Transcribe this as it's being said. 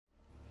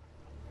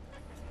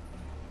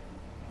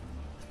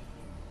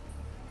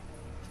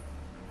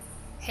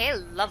Hey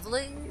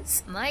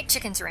lovelies! My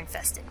chickens are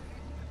infested.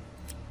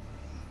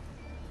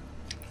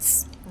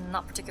 It's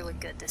not particularly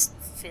good. This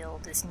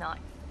field is not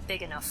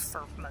big enough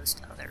for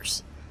most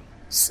others.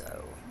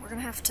 So, we're gonna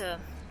have to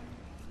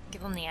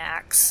give them the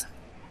axe.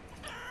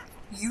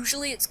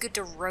 Usually it's good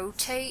to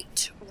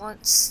rotate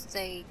once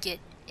they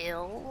get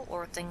ill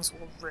or things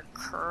will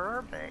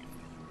recur, but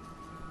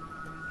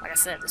like I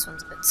said, this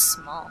one's a bit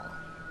small.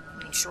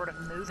 I mean, short of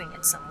moving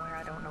it somewhere,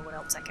 I don't know what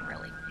else I can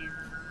really do.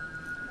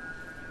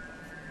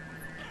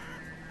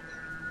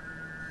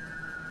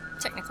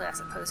 Technically, I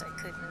suppose I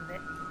could move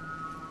it.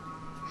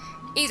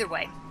 Either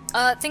way,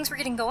 things were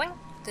getting going.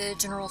 The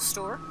general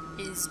store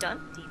is done.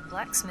 The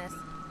blacksmith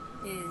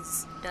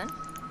is done.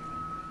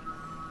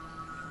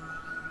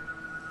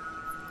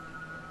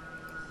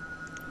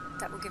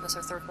 That will give us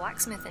our third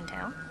blacksmith in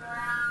town.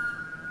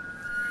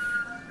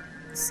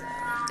 So,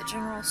 the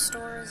general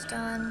store is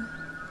done.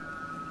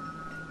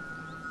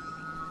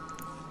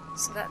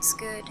 So that's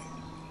good.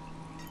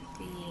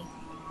 The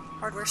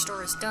hardware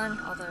store is done,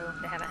 although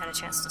they haven't had a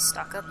chance to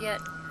stock up yet.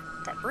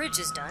 That bridge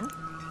is done.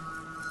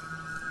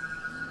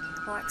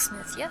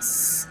 Blacksmith,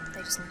 yes.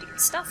 They just need to get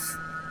stuff.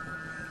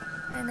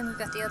 And then we've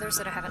got the others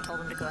that I haven't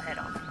told them to go ahead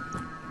on.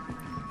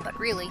 But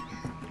really,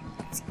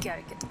 it's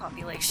gotta get the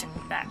population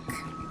back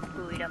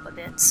buoyed up a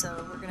bit,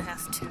 so we're gonna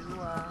have to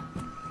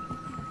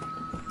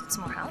get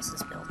some more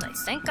houses built, I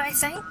think.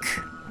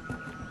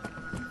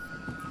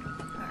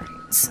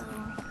 Alright, so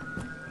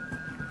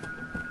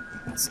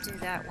let's do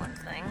that one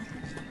thing.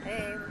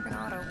 Hey, we're gonna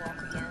auto walk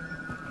again.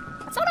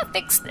 I thought I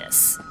fixed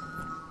this.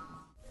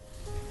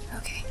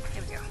 Okay,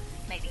 here we go.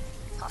 Maybe.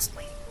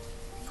 Possibly.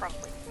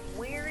 Probably.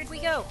 Where did we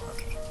go?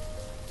 Okay.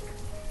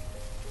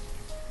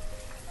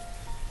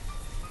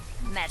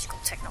 Magical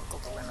technical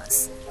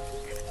dilemmas.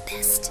 They're the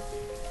best.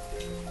 I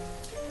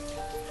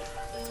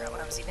forgot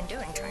what I was even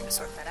doing trying to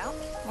sort that out.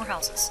 More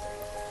houses. I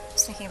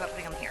was thinking about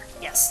putting them here.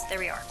 Yes, there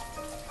we are.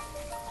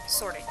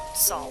 Sorted.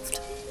 Solved.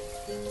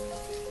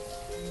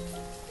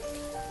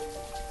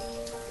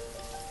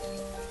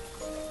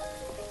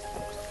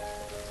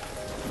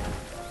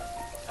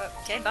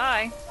 Okay,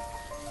 bye. I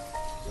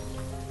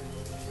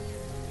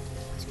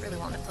was really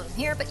wanting to put them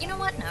here, but you know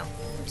what? No.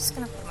 I'm just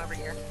gonna put them over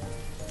here.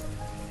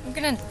 I'm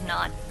gonna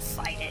not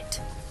fight it.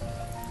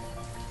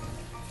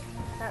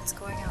 That's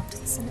going out to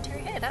the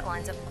cemetery. Hey, that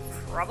lines up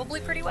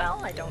probably pretty well.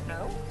 I don't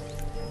know.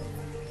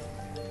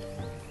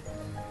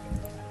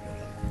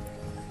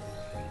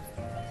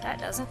 That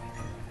doesn't.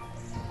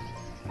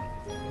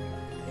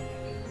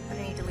 But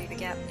I need to leave a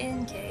gap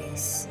in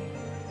case.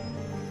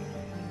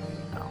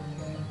 Oh,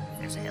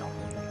 there's a hill.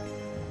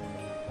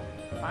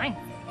 Fine.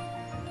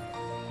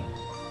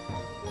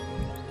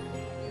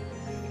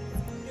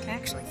 Can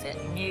actually fit.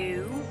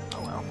 No.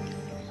 Oh well.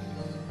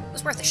 It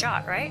was worth a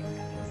shot, right?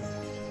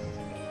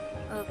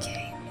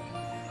 Okay.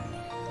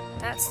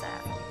 That's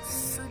that.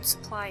 Food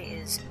supply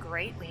is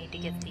great. We need to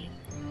get the...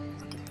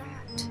 Look at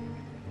that.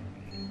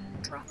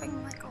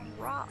 Dropping like a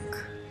rock.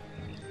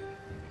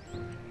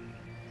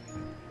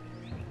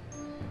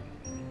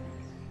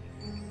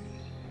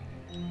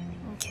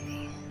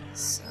 Okay,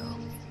 so...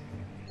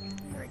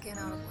 We're again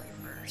out of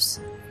laborers.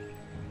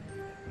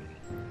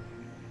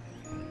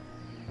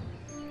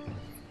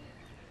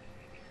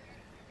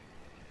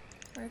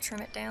 We're gonna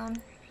trim it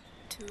down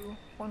to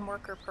 1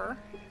 worker per.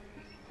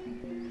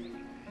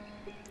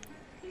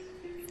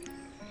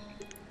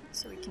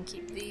 So we can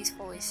keep these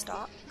fully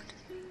stocked.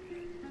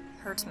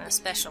 Herdsmen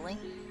especially.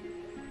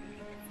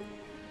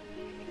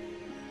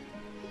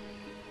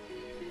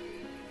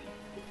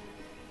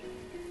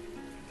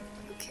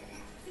 Okay.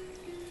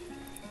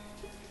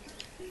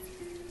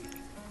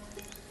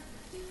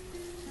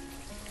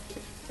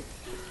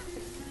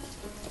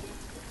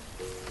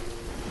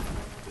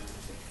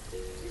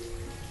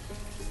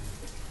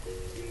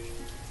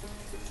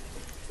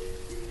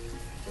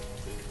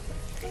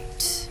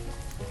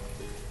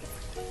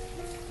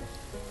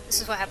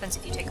 This is what happens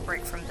if you take a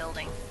break from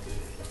building.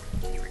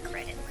 You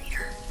regret it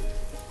later.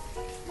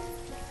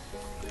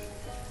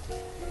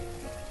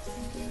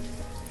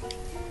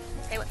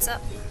 Hey, what's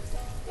up?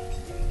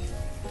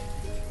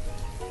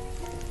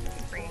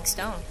 Bringing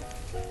stone.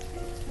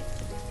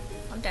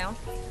 I'm down.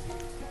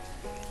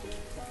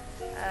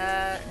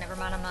 Never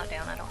mind, I'm not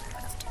down. I don't have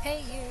enough to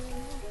pay you.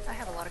 I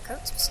have a lot of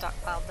coats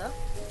stockpiled, though.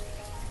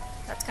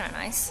 That's kind of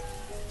nice.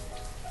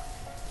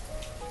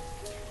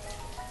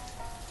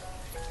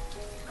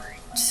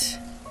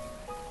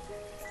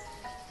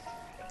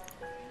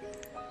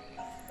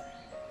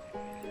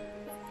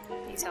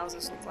 These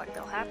houses look like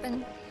they'll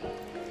happen.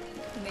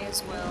 We may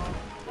as well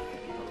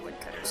get the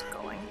woodcutters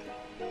going,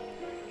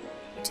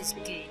 which is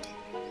good.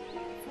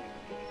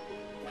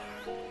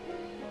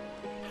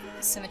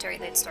 The cemetery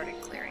they'd started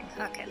clearing.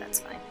 Okay, that's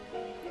fine.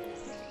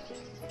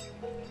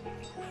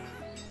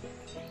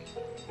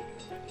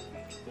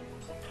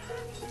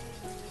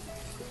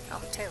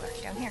 Oh, Taylor,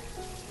 down here.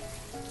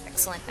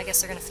 Excellent. I guess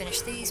they're gonna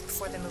finish these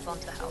before they move on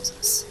to the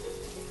houses.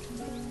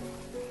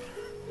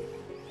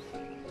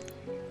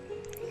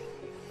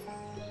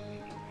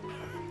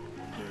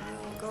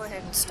 We'll go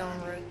ahead and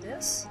stone road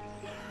this.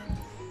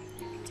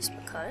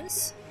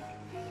 because...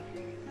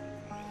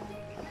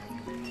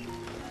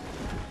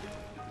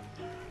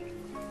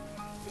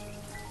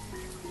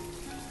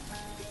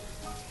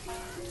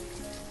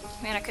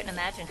 Man, I couldn't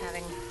imagine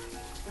having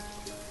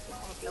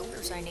all the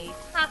builders I need.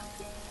 Huh.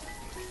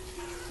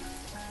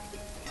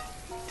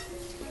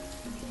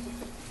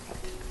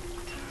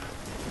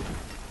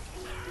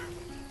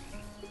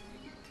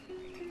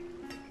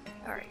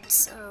 Alright,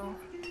 so...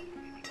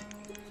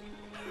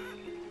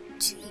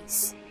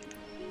 Jeez.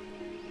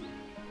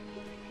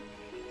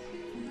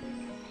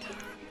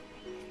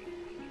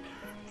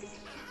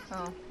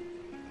 Oh,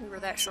 we were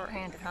that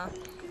short-handed, huh?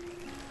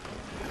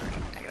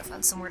 Alright, I gotta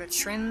find somewhere to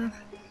trim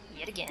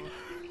yet again.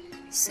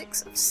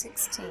 6 of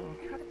 16.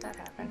 How did that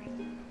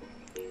happen?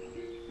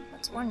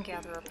 That's one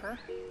gatherer per.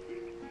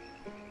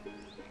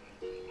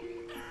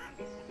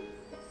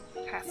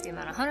 Half the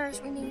amount of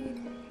hunters we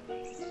need.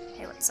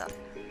 Hey, what's up?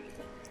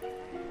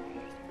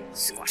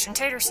 Squash and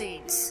tater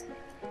seeds.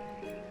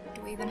 What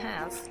do we even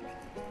have?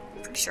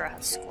 I'm pretty sure I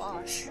have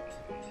squash.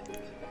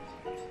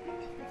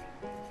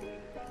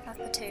 Half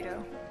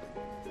potato.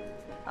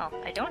 Oh,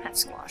 I don't have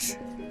squash.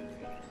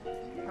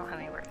 I don't have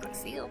anywhere to put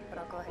field, but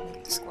I'll go ahead and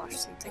get the squash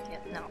seeds I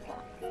get. No,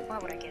 why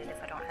would I get it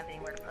if I don't have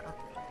anywhere to put them?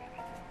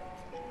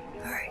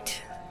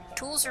 Alright.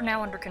 Tools are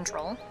now under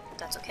control. But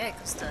that's okay,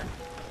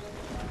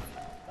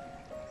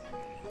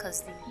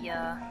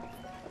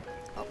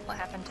 oh, what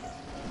happened?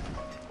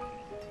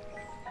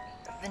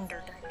 The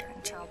vendor died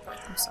during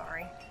childbirth, I'm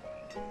sorry.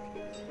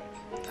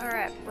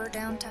 Alright, we're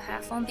down to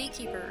half on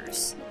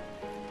beekeepers.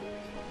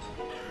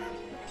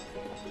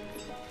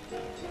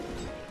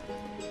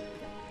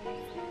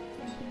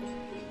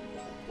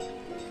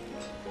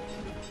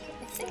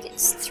 I think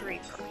it's 3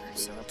 per,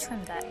 so we'll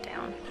trim that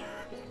down.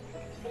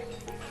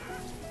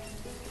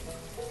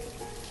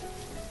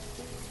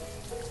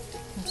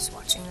 I'm just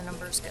watching the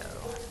numbers go.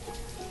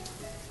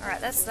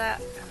 Alright, that's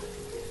that.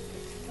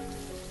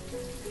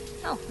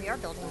 Oh, we are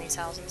building these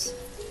houses.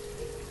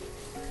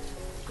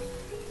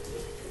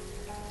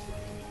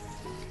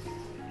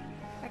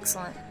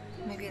 Excellent.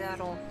 Maybe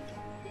that'll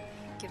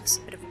give us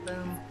a bit of a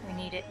boom. We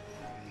need it.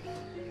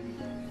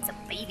 It's a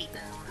baby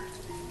boom.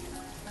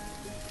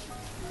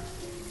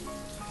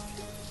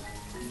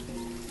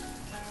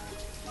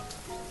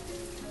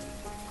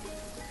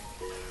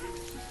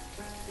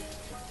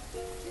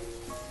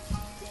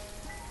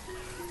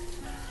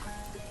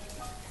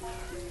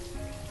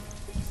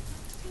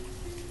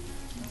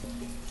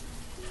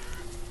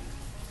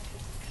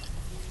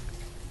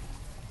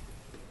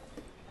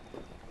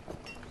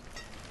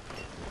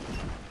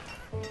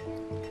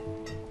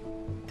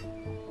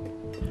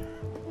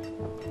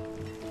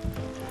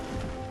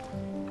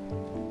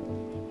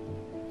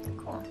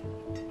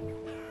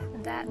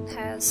 That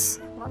has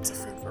lots of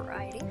food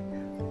variety.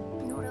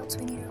 You know what else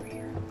we need over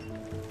here?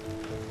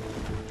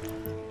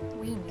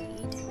 We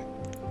need...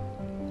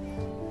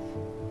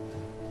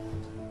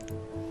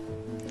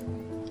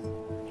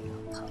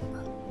 pub.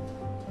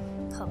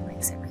 Pub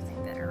makes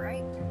everything better,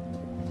 right?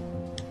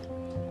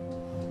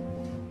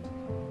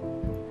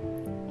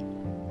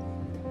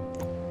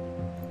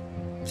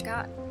 What you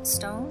got?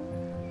 Stone?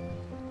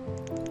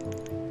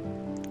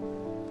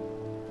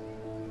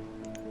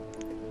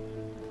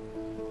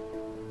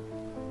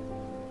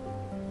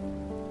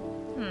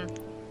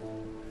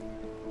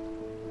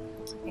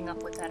 Keeping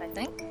up with that, I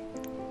think.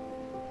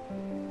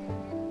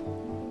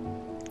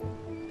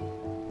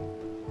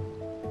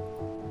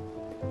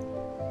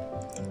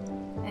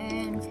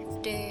 And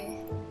 50.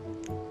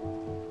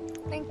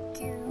 Thank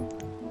you.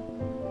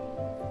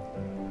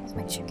 How's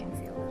my chicken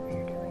feel over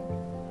here doing?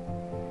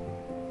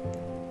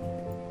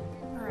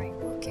 Alright,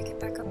 we'll kick it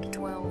back up to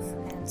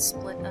 12 and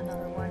split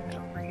another one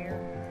over here.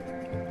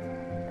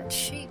 That's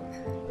sheep.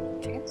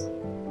 Chickens?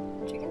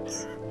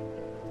 Chickens?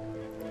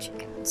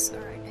 Chickens.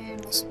 Alright,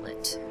 and we'll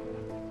split.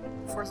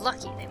 If we're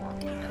lucky, they won't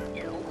get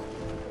ill.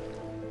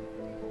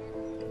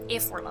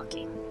 If we're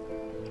lucky.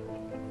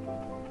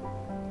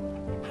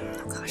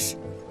 Oh gosh.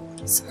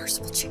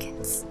 Submersible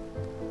chickens.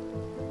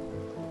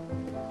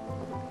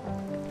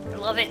 I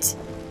love it.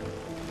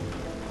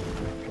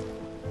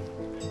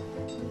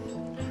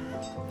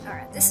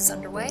 Alright, this is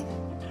underway.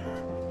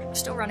 We're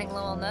still running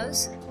low on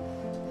those.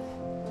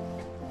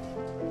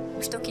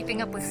 We're still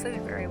keeping up with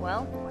food very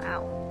well.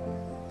 Wow.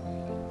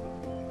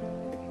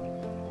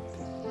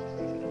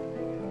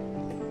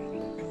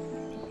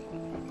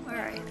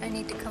 I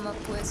need to come up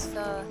with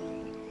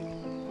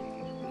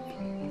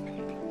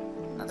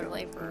another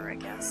laborer, I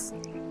guess.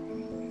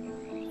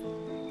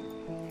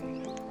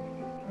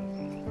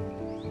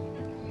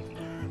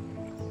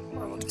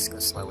 Or we'll just go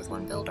slow with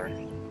one builder.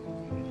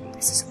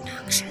 This is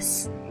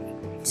obnoxious.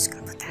 I'm just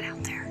gonna put that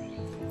out there.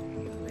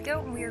 Here we go,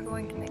 and we are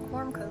going to make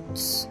warm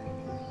coats.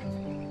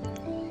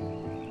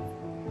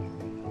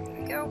 There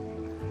we go.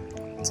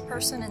 It's a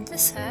person, and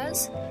this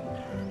has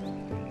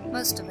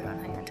most of it on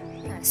hand.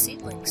 It has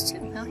seedlings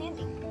too, how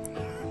handy.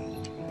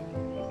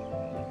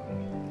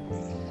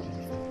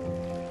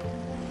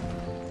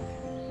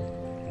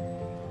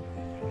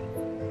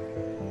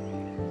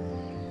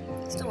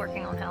 Still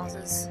working on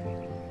houses.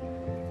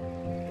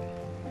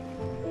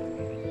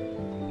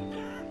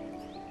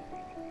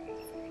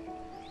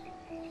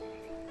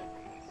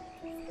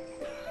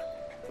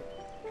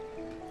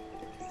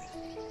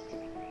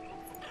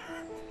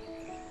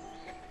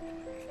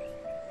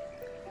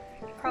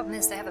 Problem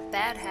is, they have a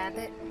bad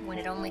habit when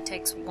it only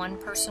takes one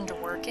person to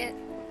work it,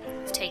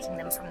 of taking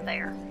them from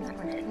there. That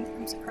one didn't.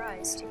 I'm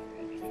surprised.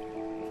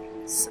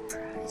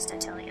 Surprised, I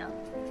tell ya.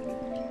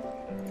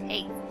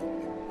 Hey,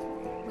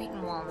 wheat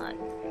and walnut.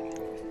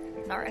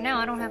 Not right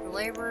now, I don't have the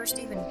laborers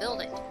to even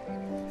build it.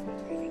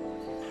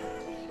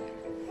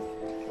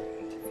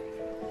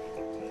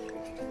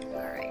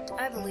 Alright,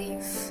 I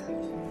believe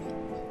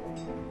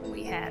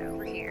we had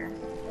over here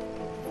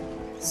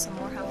some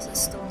more houses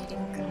still needing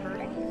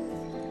converting.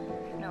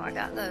 No, I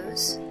got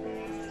those.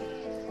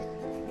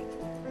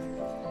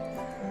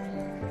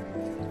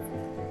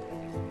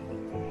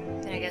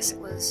 Then I guess it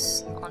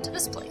was onto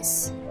this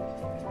place.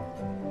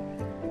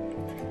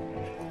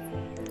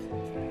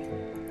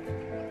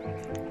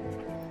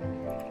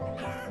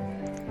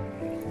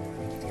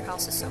 Your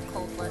house is so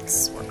cold,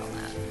 let's work on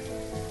that.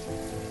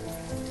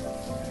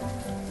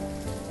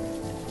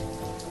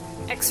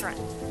 Excellent.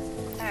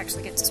 That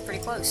actually gets us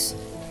pretty close.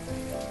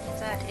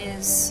 That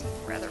is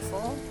rather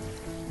full.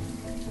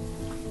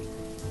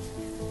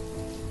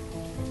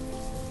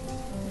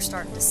 We're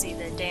starting to see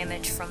the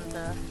damage from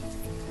the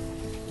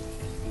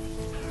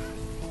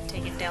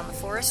taking down the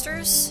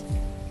foresters.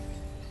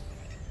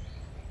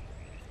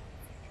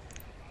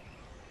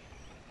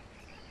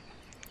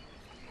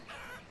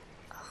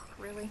 Oh,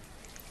 really?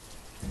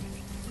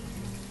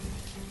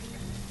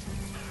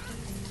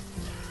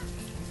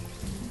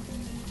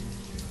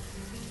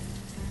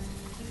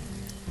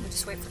 We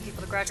just wait for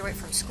people to graduate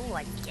from school,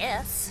 I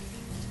guess.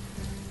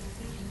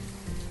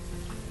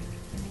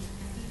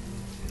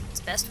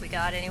 It's the best we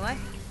got, anyway.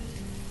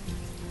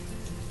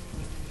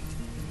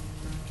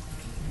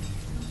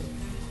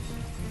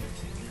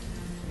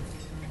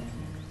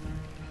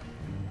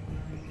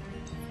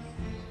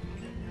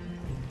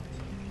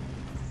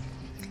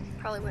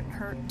 Probably wouldn't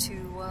hurt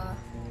to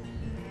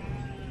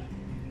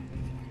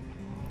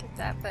get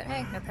that, but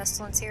hey, no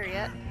pestilence here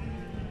yet.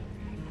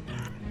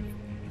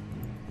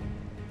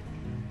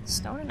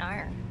 Stone and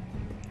iron.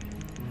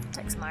 I'll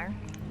take some iron.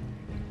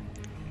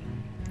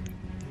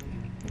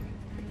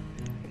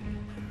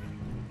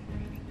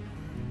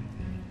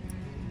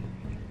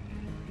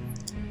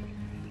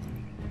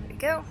 There we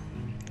go.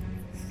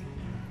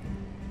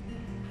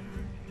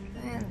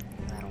 And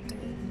that'll do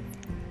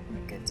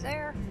good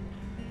there.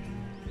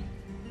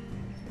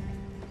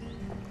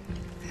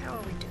 How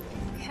are we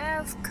doing? We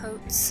have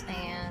coats,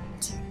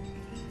 and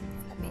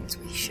that means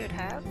we should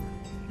have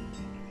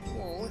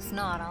wool. If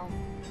not, I'll...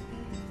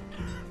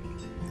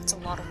 That's a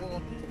lot of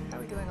wool. How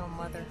are we doing on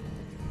leather?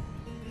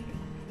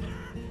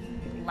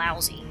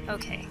 Lousy.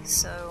 Okay,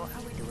 so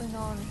how are we doing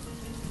on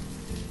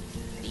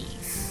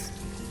beef?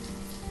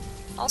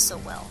 Also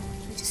well.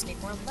 We just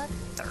need more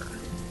leather.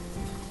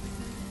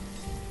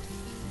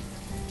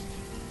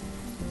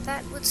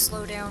 That would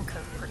slow down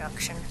coat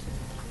production.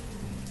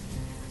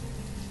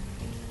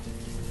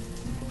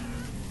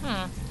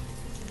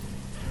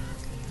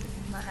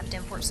 Might have to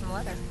import some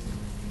leather.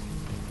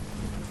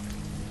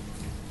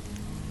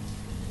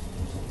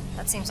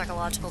 That seems like a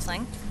logical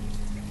thing.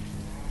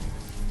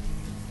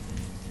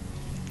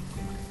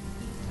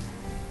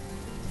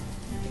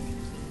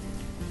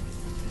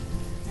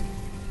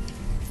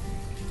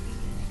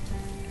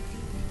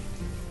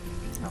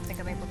 I don't think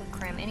I'm able to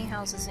cram any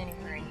houses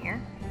anywhere in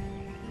here.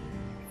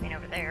 I mean,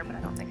 over there, but I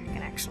don't think I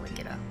can actually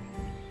get a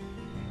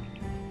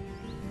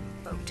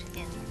boat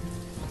in.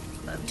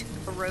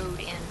 A road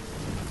in.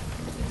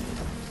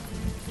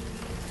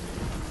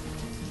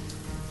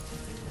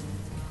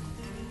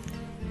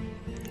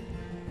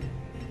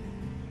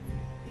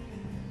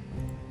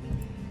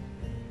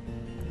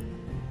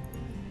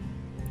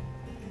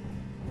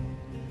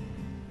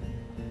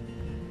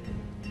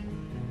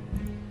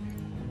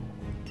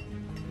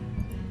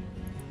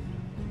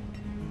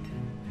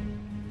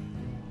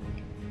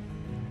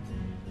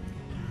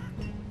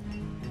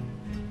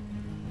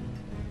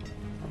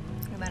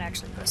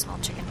 Actually put a small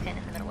chicken pen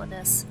in the middle of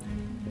this.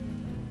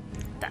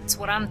 That's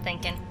what I'm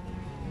thinking.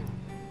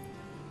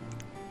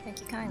 Thank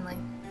you kindly.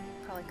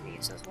 Probably could have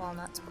used those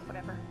walnuts, but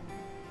whatever.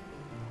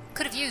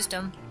 Could have used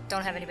them.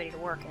 Don't have anybody to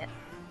work it.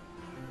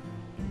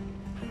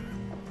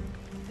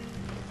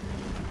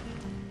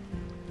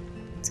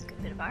 It's a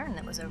good bit of iron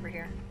that was over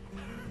here.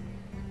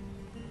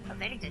 A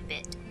very good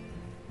bit.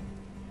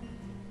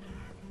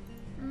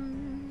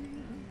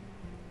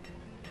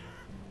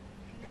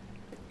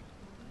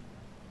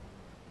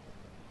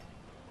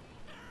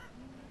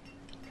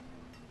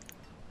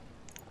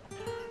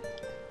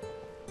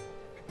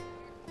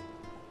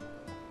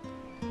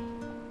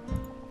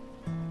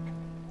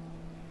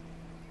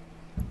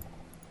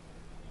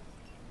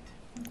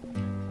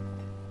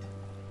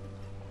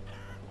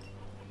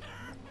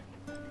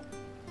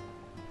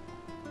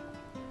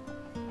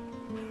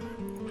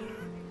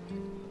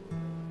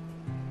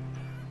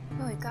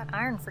 Got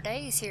iron for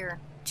days here.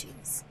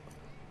 Jeez.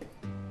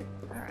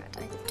 Alright,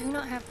 I do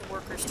not have the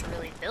workers to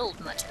really build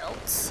much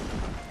else.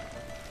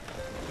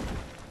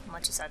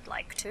 Much as I'd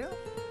like to.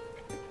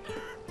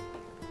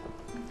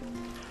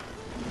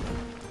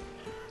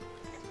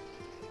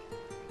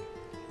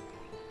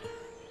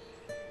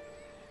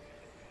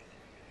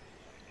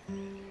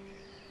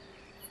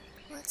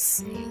 let's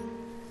see.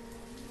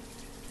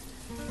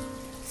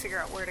 Figure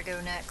out where to go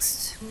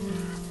next.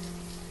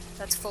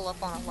 That's full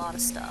up on a lot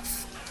of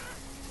stuff.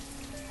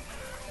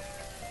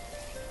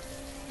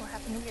 What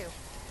happened to you?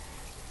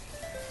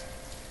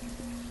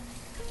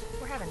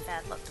 We're having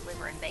bad luck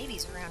delivering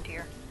babies around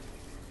here.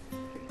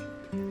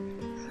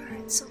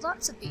 Alright, so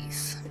lots of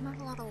beef.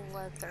 Not a lot of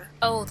leather.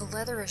 Oh, the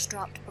leather is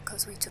dropped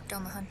because we took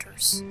down the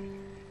hunters.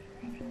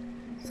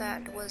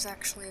 That was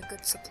actually a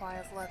good supply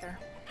of leather.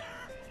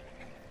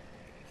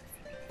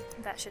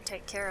 That should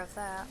take care of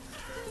that.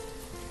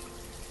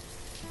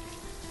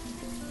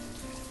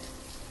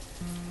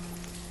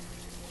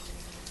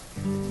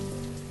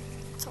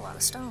 It's a lot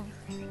of stone.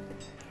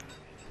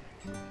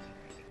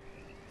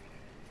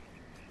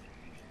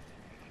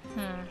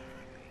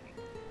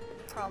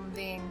 Problem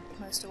being,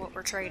 most of what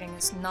we're trading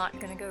is not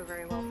going to go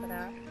very well for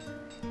that.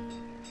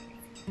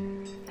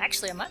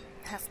 Actually, I might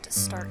have to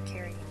start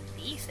carrying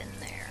beef in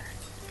there.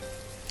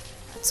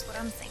 That's what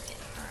I'm thinking.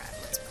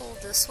 Alright, let's pull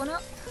this one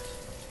up.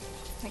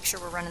 Make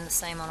sure we're running the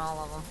same on all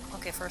of them.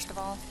 Okay, first of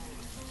all.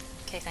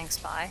 Okay, thanks,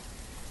 bye.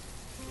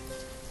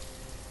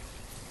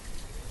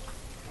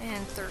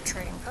 And third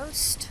trading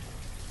post.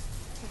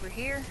 Over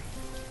here.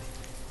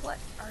 What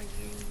are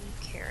you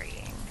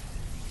carrying?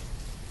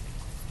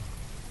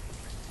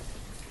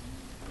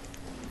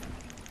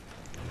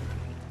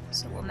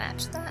 So we'll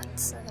match that.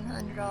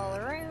 700 all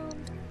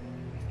around.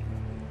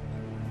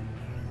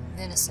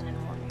 Venison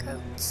in 1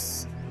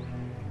 coats.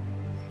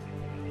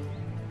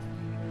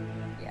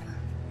 Yeah.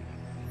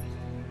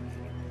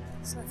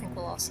 So I think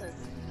we'll also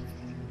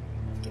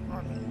get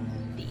more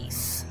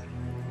beef.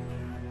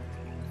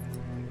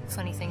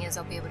 Funny thing is,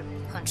 I'll be able to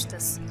punch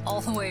this all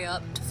the way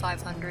up to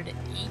 500 at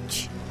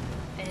each,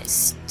 and it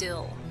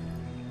still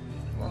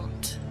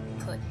won't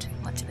put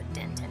much of a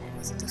dent in it.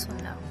 Was it this one?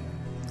 No.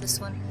 This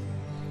one?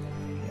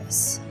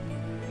 Yes.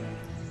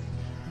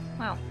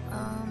 Wow.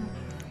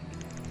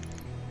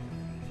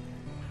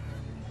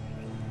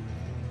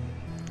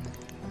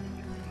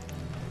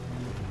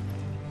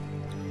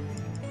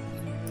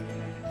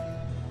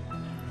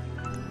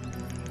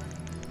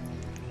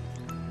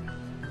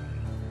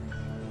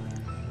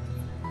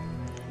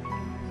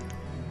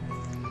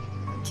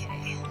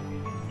 Okay.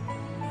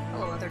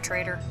 Hello, other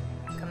trader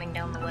coming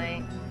down the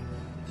way.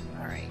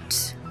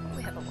 Alright.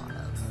 We have a lot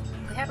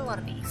of. We had a lot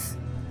of beef.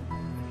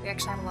 We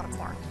actually have a lot of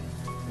corn.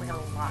 We have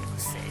a lot of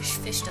fish.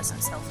 Fish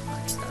doesn't sell for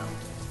much, though.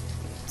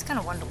 It's kind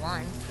of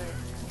 1-to-1, but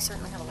we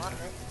certainly have a lot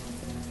of it.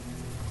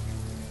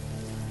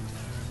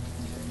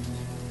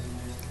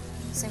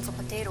 Same for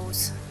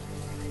potatoes.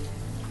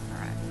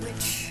 Alright,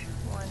 which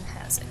one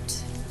has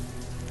it?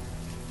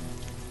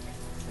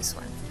 This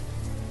one.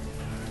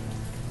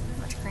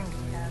 How much cream do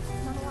you have?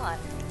 Not a lot.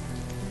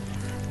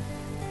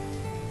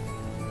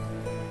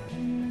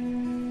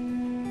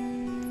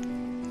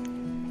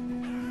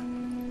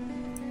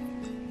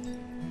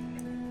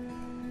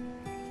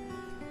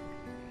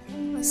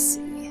 Let's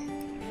see.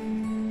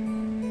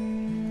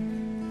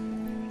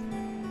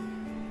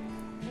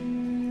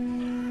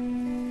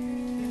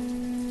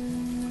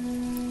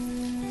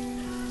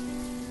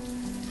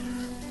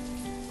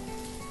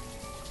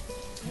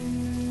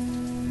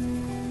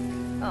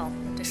 Oh,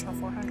 additional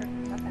 400?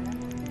 Not bad.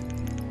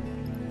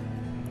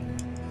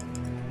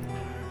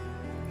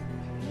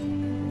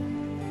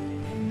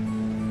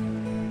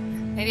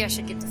 Maybe I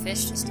should get the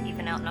fish just to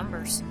even out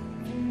numbers.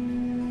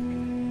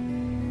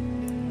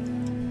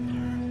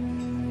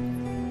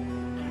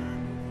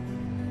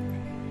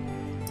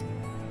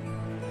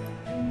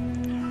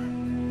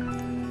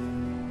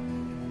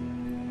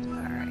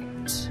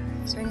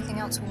 Is there anything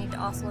else we need to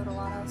offload a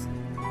lot of?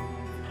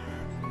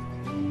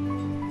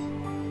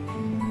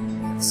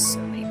 We have so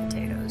many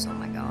potatoes, oh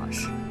my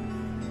gosh.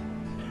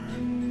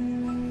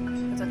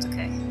 But that's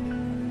okay.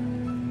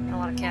 And a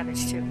lot of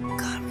cabbage too.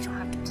 God, we don't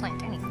have to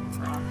plant anything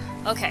for all.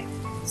 Okay,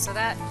 so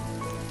that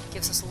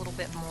gives us a little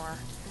bit more.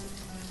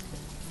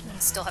 And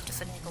still have to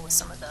finagle with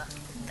some of the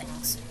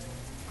things.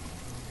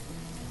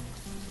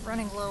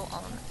 Running low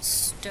on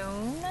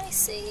stone, I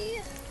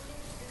see.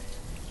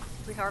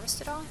 Did we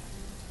harvest it all?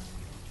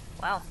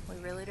 Wow, we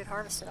really did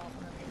harvest it all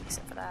from everything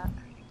except for that.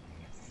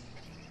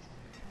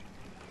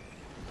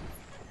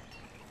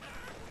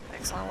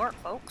 Excellent work,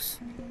 folks.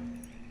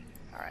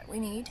 Alright, we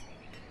need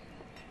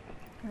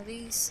one of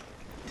these.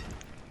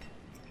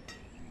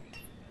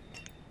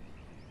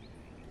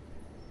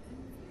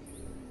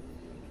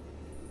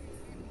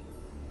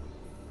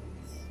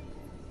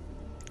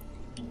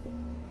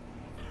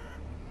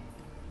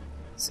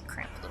 It's a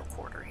cramped little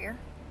quarter here.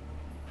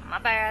 My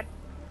bad.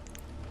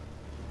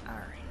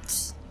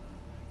 Alright.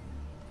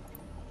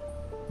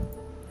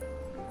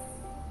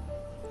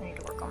 I need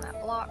to work on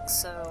that block,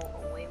 so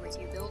away with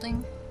you,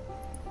 building.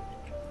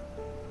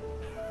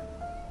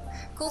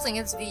 Cool thing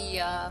is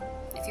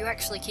if you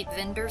actually keep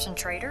vendors and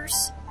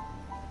traders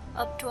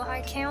up to a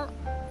high count,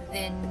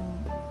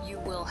 then you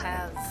will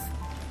have,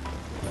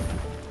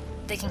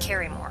 they can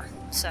carry more.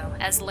 So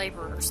as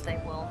laborers, they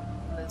will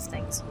move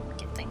things and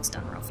get things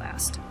done real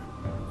fast.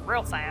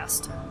 Real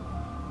fast.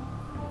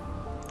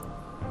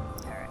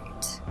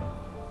 Alright.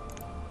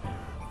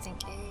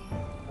 think A.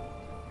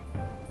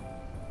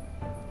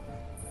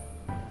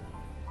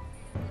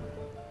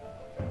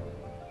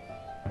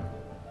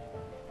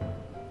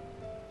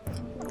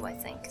 What do I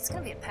think? It's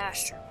gonna be a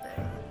pasture,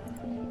 but...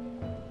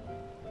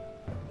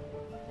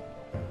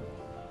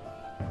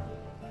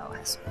 Oh, it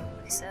has to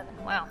be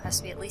 7. Wow, it has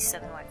to be at least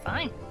 7 wide.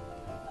 Fine.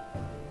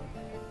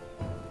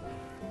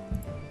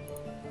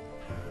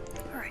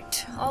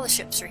 Alright, all the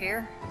ships are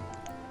here.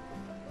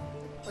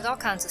 With all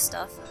kinds of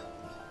stuff.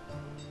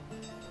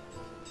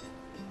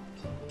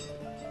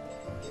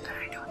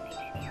 I don't need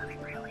any of it,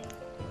 really.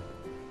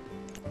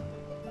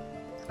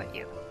 How about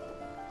you?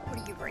 What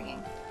are you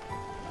bringing?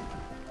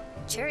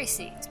 Cherry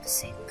seeds,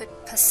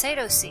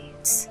 potato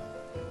seeds,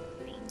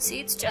 bean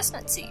seeds,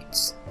 chestnut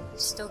seeds.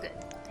 Still good.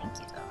 Thank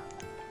you, though.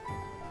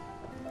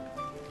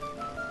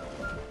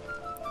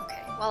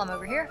 Okay, while I'm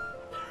over here,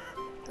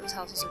 those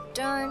houses are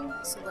done,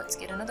 so let's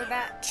get another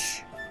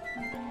batch.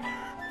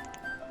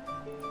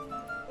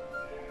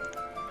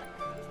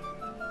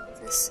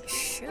 This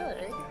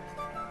should...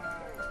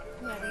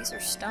 Yeah, these are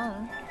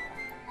stone.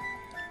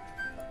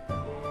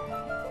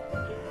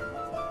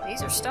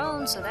 These are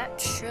stone, so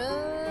that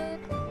should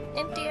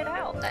empty it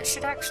out. That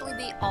should actually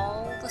be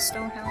all the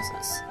stone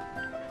houses.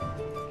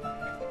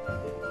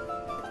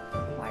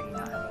 Why do you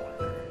not have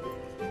water?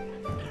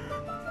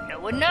 No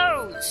one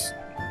knows!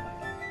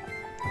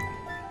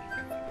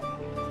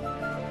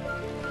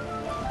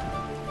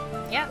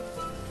 Yeah,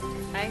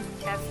 I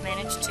have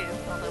managed to,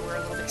 although we're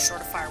a little bit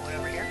short of firewood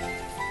over here.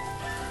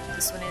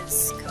 This one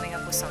is coming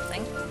up with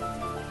something.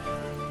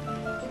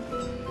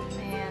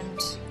 And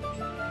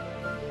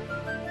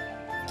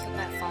kill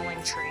that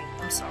falling tree.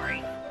 I'm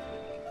sorry.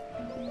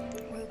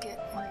 We'll get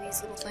one of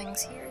these little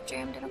things here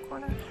jammed in a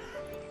corner.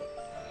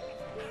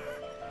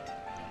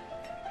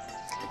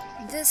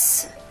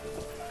 This,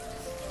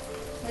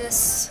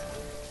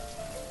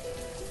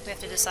 we have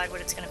to decide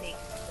what it's going to be.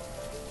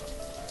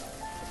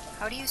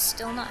 How do you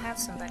still not have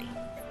somebody?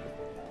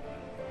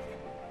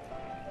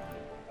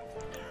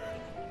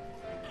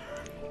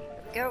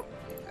 Go.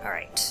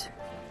 Alright.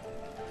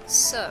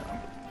 So,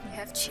 we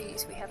have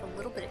cheese, we have a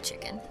little bit of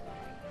chicken.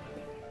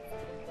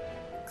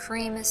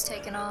 Cream is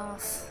taken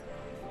off.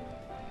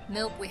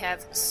 Milk we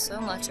have so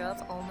much of,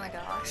 oh my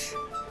gosh.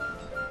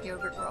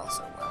 Yogurt we're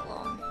also well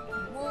on.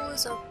 Wool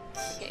is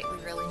okay, we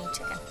really need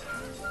chicken.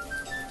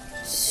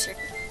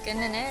 Chicken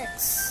and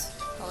eggs.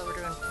 Although we're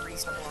doing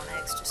reasonable on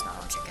eggs, just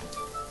not on chicken.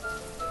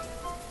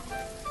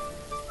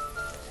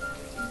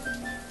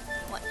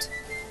 What?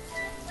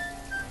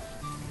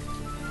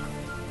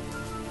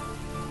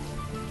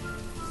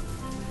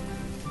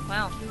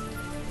 Wow,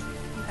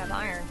 you have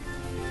iron.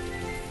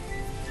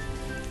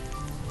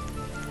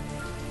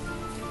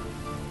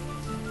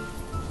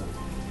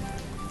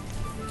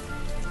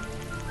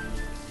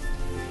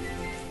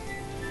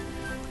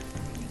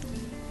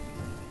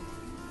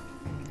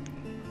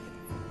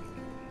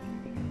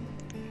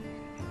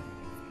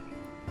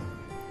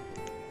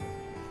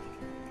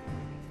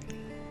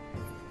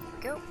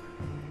 Go.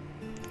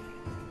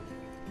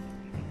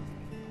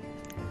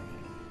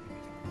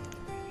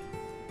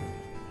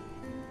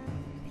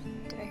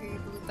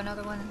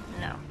 Another one?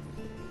 No.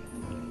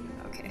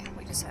 Okay,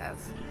 we just have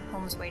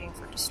homes waiting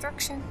for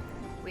destruction.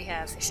 We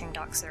have fishing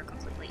docks that are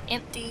completely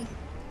empty.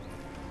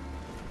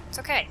 It's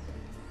okay.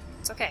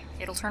 It's okay.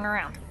 It'll turn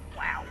around.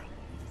 Wow.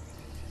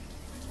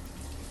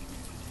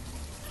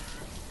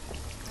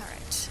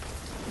 Alright.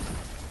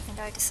 And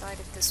I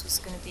decided this was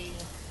going to be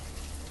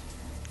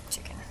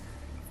chicken.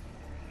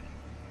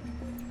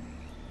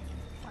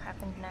 What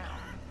happened now?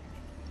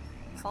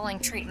 Falling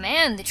tree.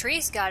 Man, the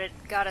trees got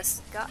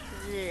us.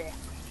 Bleh.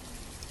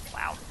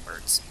 Wow,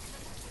 birds.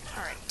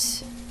 Alright.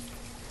 Is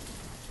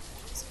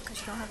it because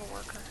you don't have a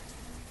worker?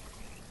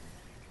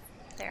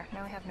 There,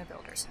 now we have no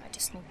builders. I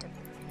just need to...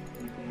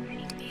 I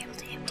need to be able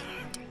to empty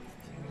it.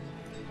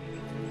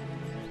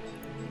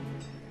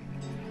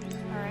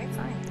 Alright,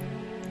 fine.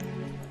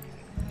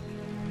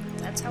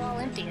 That's how I'll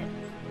empty it.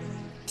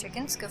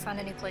 Chickens, go find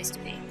a new place to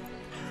be.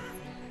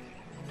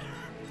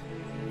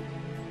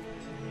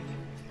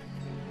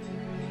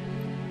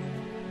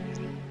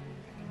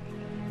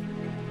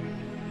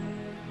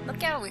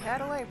 Look out, we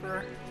had a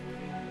laborer.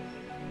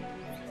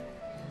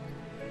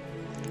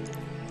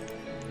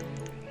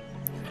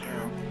 There we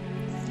go.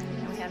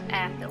 And we have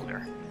a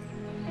builder.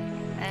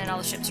 And all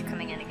the ships are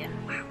coming in again.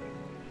 Wow.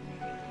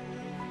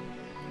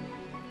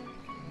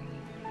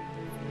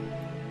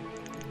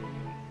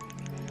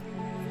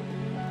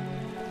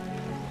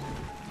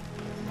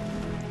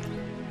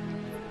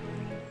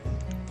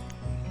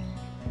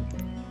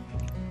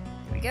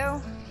 There we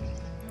go.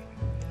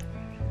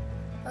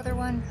 Other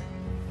one.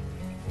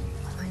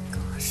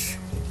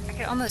 I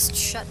could almost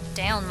shut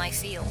down my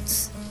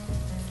fields.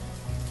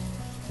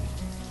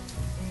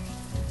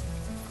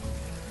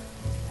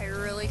 I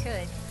really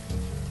could.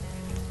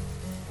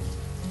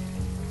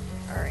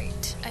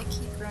 Alright, I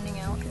keep running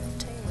out of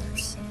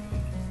tailors.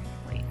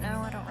 Wait, no,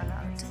 I don't run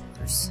out of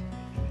tailors.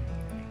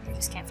 They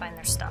just can't find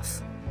their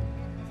stuff.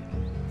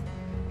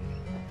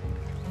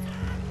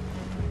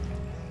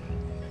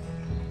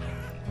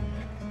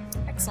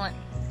 Excellent.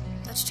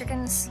 Dutch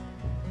chickens.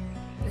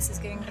 This is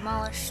getting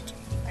demolished.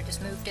 I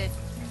just moved it.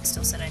 It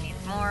still said I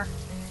needed more.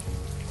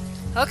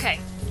 Okay.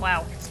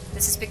 Wow.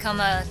 This has become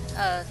a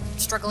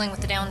struggling with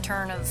the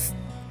downturn of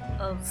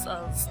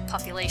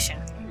population.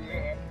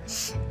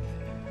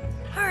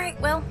 Alright,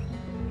 well,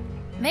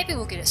 maybe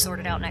we'll get it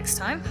sorted out next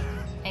time.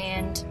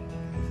 And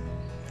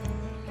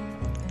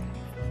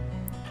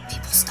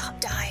people, stop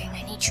dying.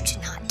 I need you to